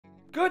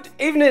Good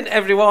evening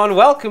everyone,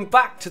 welcome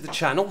back to the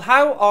channel.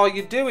 How are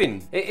you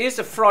doing? It is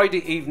a Friday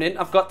evening,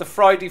 I've got the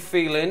Friday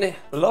feeling.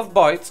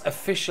 Lovebites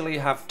officially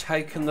have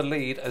taken the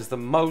lead as the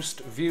most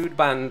viewed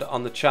band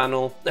on the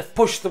channel. They've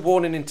pushed the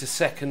Warning into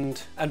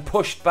second and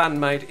pushed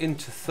Bandmade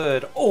into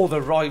third. All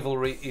the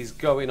rivalry is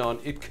going on,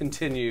 it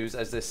continues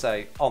as they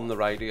say on the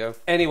radio.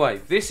 Anyway,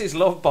 this is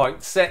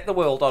Lovebites, set the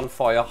world on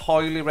fire,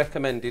 highly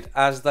recommended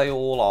as they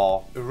all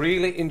are.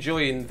 Really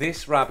enjoying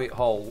this rabbit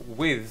hole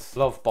with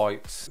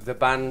Lovebites, the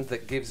band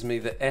that gives me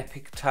the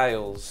epic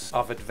tales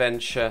of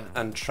adventure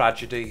and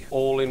tragedy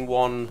all in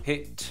one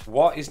hit.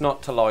 What is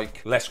not to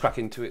like? Let's crack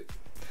into it.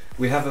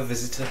 We have a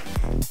visitor.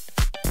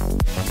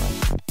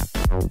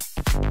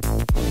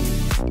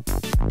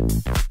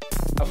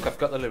 I've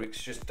got the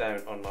lyrics just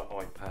down on my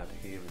iPad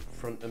here in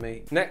front of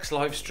me. Next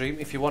live stream,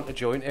 if you want to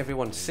join,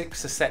 everyone,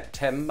 6th of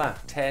September,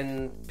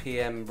 10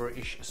 PM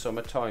British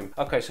summertime.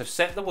 Okay, so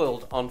Set the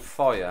World on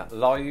Fire,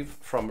 live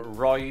from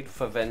Ride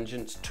for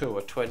Vengeance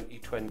Tour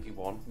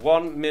 2021.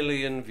 1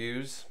 million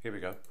views. Here we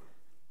go.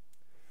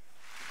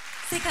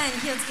 Set the world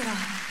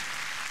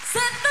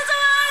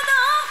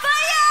on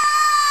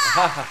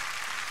fire!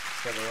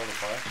 Set the world on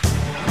fire.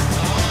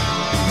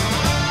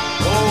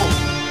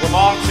 Oh, we're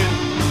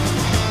marching.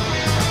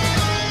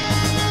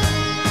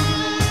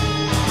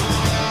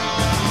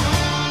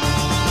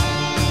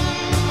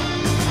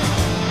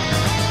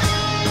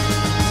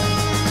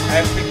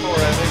 Epic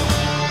already.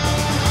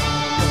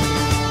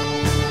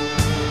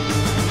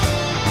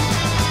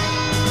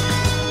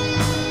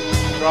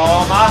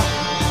 Drama.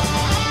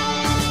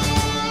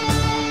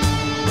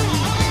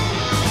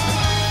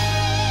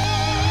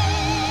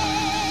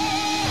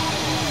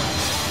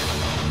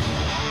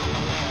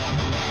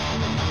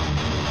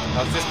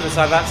 I was just going to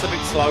say that's a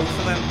bit slow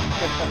for them.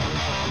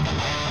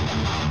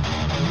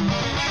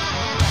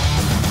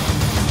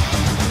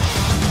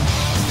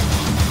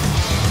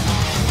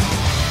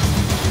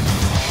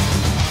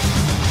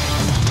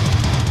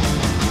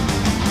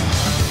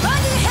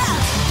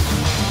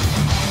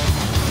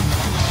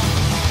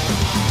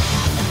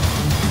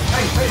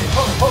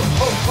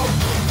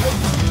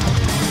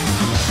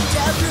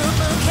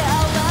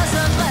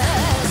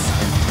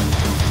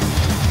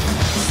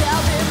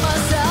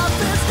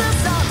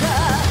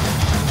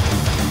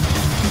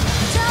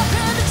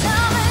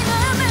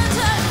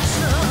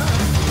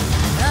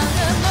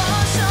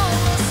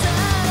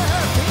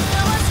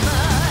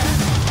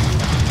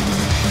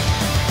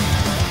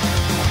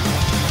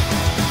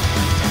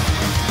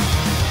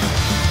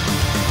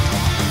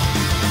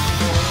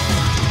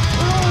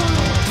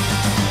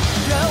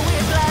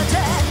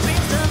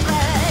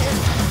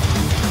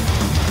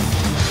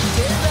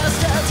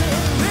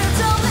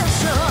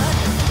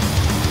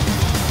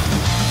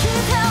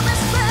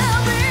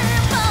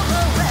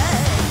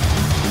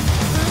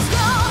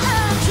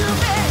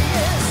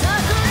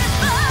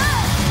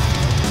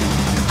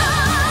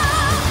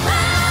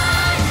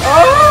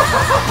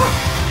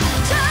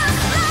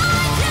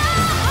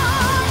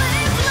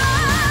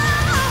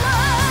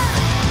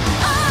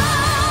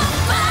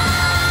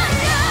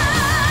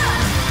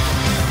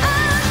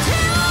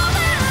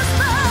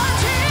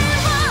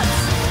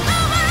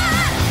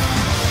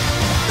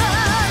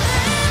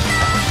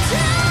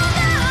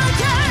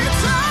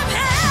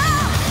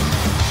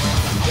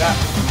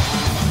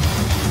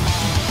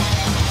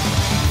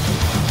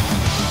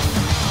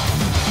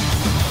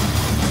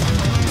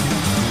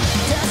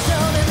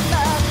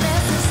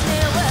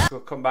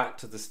 Come back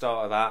to the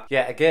start of that.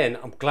 Yeah, again,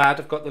 I'm glad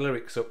I've got the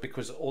lyrics up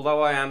because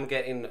although I am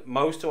getting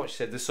most of what she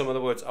said, there's some of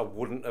the words I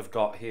wouldn't have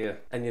got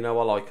here. And you know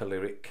I like a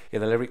lyric. Yeah,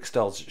 the lyric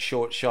style's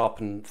short, sharp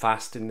and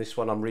fast in this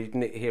one. I'm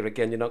reading it here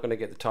again. You're not going to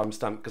get the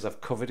timestamp because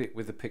I've covered it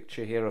with a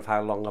picture here of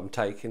how long I'm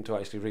taking to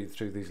actually read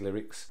through these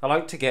lyrics. I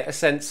like to get a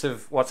sense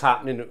of what's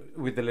happening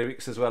with the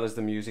lyrics as well as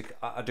the music.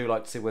 I do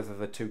like to see whether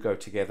the two go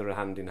together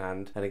hand in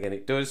hand. And again,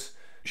 it does.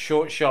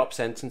 Short, sharp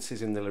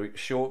sentences in the lyrics,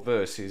 short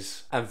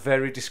verses, and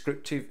very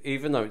descriptive,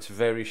 even though it's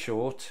very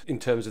short in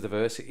terms of the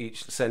verse.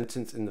 Each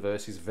sentence in the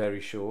verse is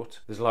very short.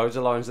 There's loads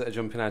of lines that are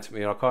jumping out at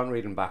me. I can't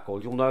read them back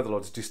all. You'll know the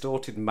Lord's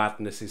distorted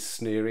madness is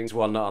sneering, is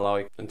one that I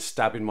like, and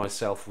stabbing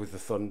myself with the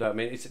thunder. I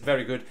mean, it's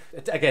very good.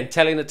 Again,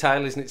 telling a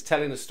tale, isn't it? It's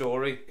telling a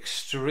story.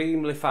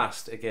 Extremely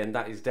fast. Again,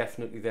 that is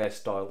definitely their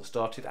style. It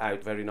started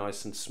out very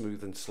nice and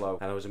smooth and slow,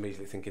 and I was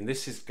immediately thinking,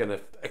 this is going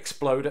to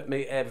explode at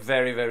me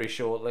very, very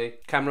shortly.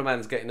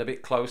 Cameraman's getting a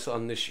bit close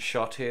on this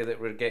shot here that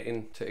we're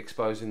getting to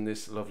exposing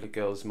this lovely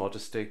girl's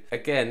modesty.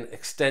 Again,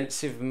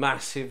 extensive,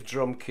 massive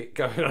drum kit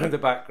going on in the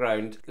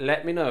background.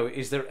 Let me know,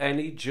 is there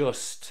any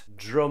just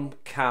drum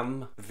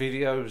cam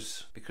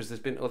videos? Because there's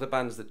been other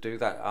bands that do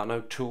that. I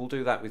know Tool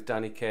do that with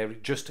Danny Carey,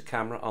 just a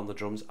camera on the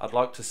drums. I'd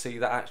like to see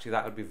that actually.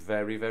 That would be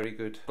very, very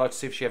good. I'd like to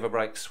see if she ever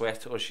breaks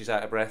sweat or she's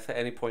out of breath at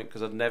any point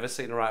because I've never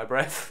seen her out of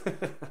breath.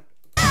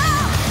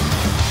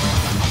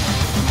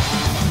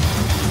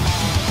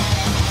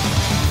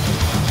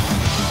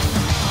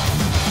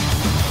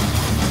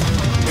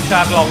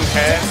 Had long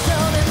hair.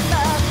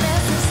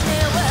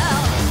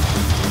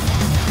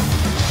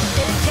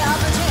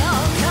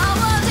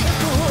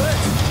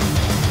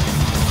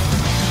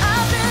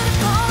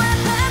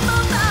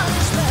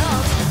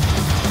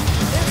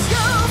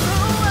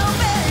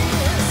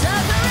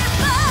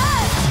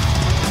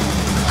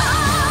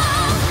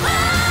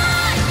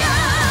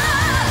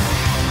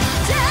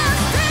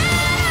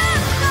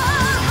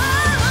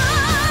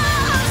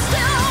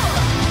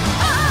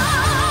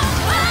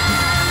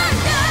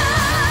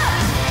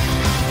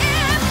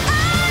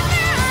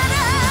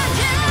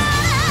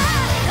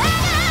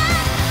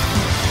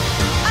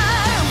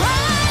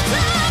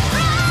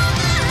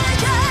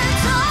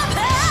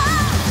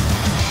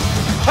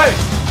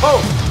 Oh,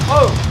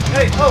 oh,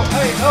 hey, oh,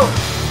 hey, oh.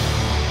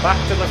 Back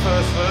to the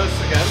first verse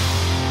again.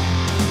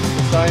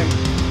 The same.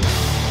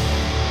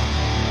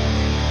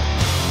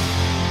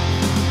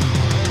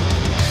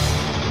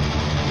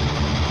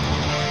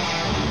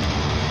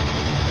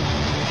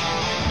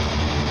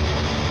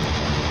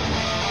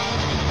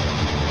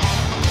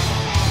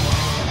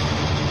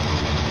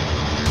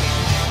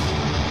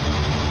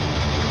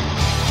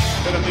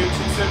 Got a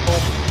muted symbol.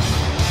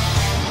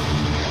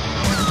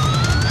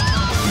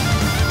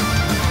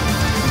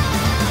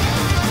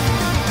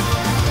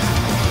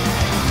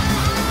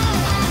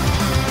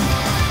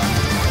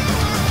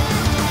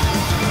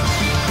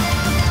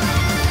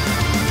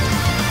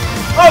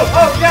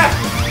 Oh, yeah!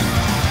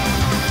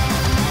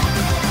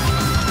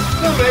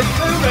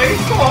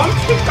 Move, come on,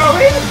 keep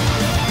going!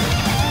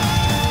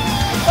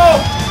 Oh!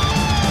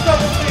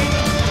 Double team!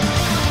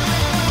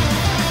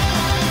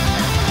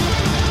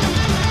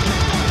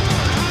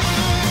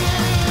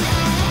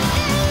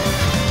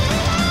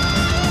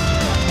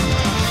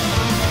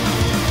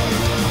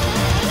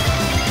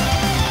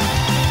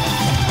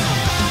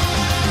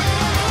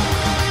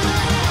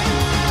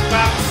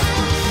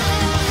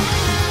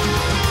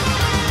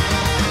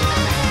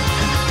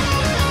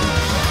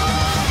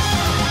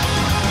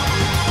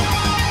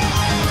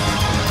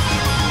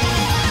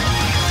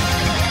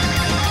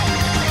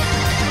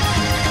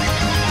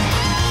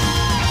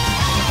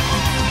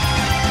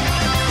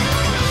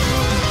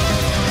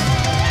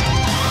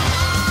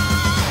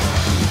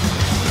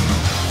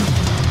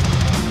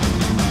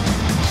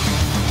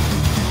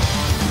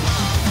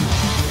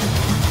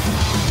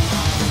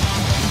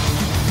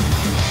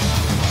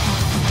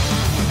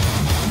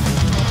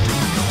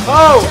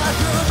 Oh!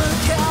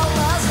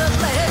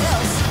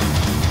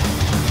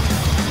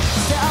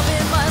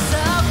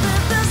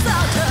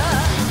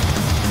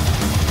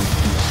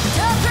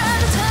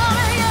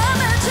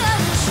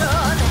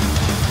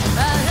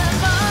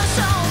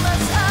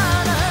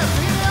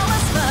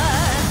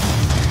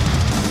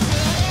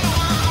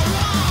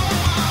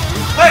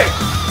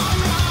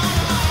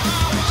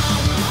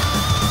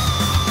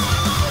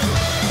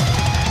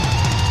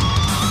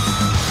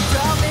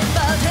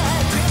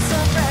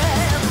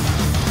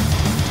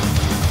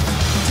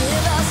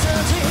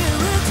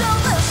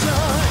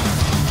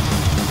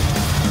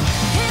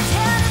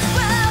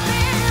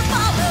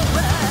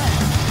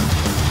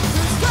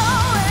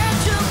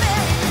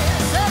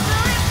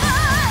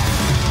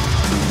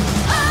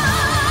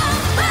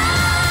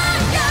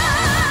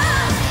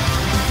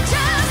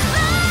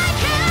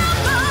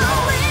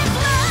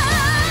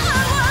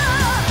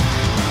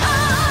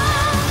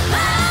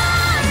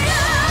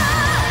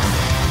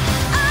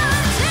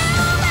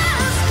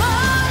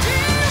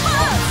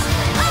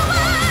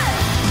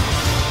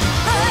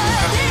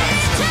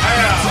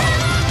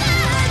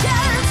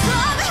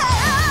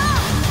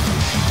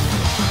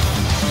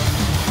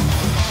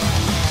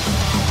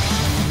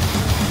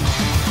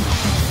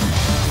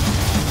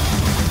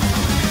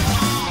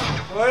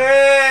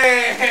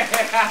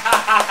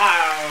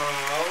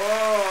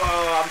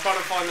 Oh, I'm trying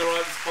to find the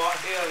right spot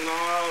here.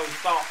 No,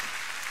 stop.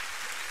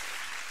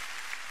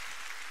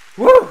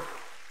 Woo!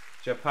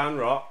 Japan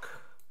rock.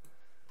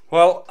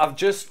 Well, I've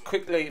just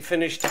quickly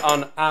finished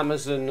on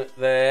Amazon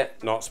there,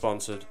 not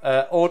sponsored.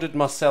 Ordered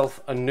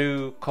myself a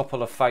new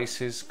couple of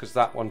faces because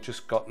that one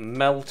just got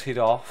melted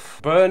off.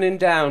 Burning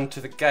down to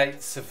the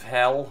gates of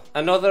hell.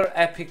 Another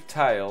epic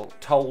tale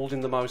told in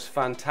the most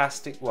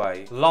fantastic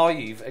way.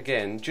 Live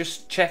again,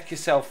 just check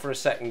yourself for a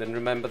second and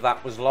remember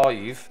that was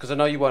live because I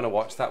know you want to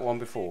watch that one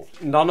before.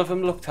 None of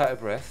them looked out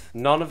of breath.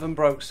 None of them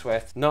broke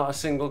sweat. Not a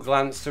single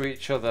glance to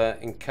each other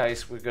in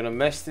case we're going to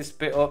mess this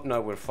bit up. No,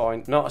 we're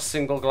fine. Not a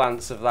single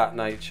glance of that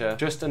nature.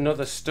 Just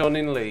another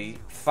stunningly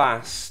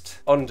fast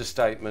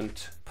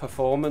understatement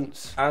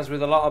performance. As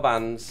with a lot of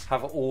bands,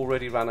 have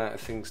already ran out of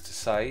things to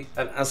say,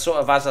 and as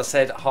I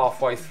said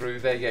halfway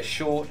through there, yeah,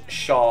 short,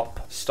 sharp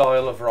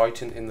style of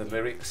writing in the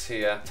lyrics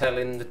here,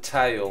 telling the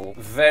tale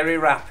very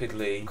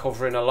rapidly,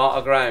 covering a lot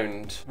of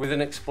ground with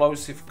an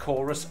explosive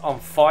chorus on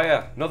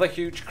fire. Another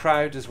huge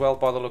crowd as well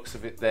by the looks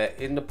of it there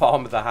in the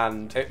palm of the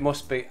hand. It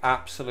must be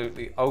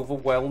absolutely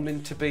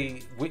overwhelming to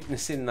be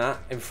witnessing that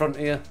in front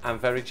of you. I'm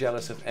very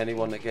jealous of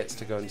anyone that gets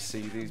to go and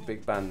see these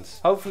big bands.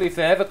 Hopefully if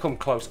they ever come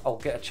close, I'll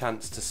get a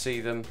chance to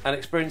see them and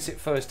experience it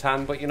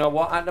firsthand. But you know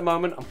what, at the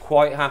moment I'm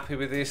quite happy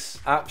with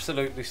this.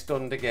 Absolutely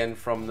stunned again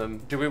from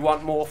them. Do we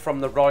want more from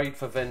the Ride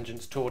for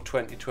Vengeance Tour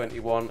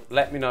 2021?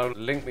 Let me know,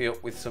 link me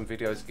up with some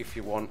videos if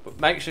you want,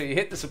 but make sure you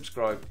hit the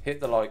subscribe, hit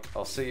the like.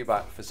 I'll see you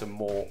back for some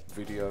more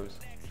videos.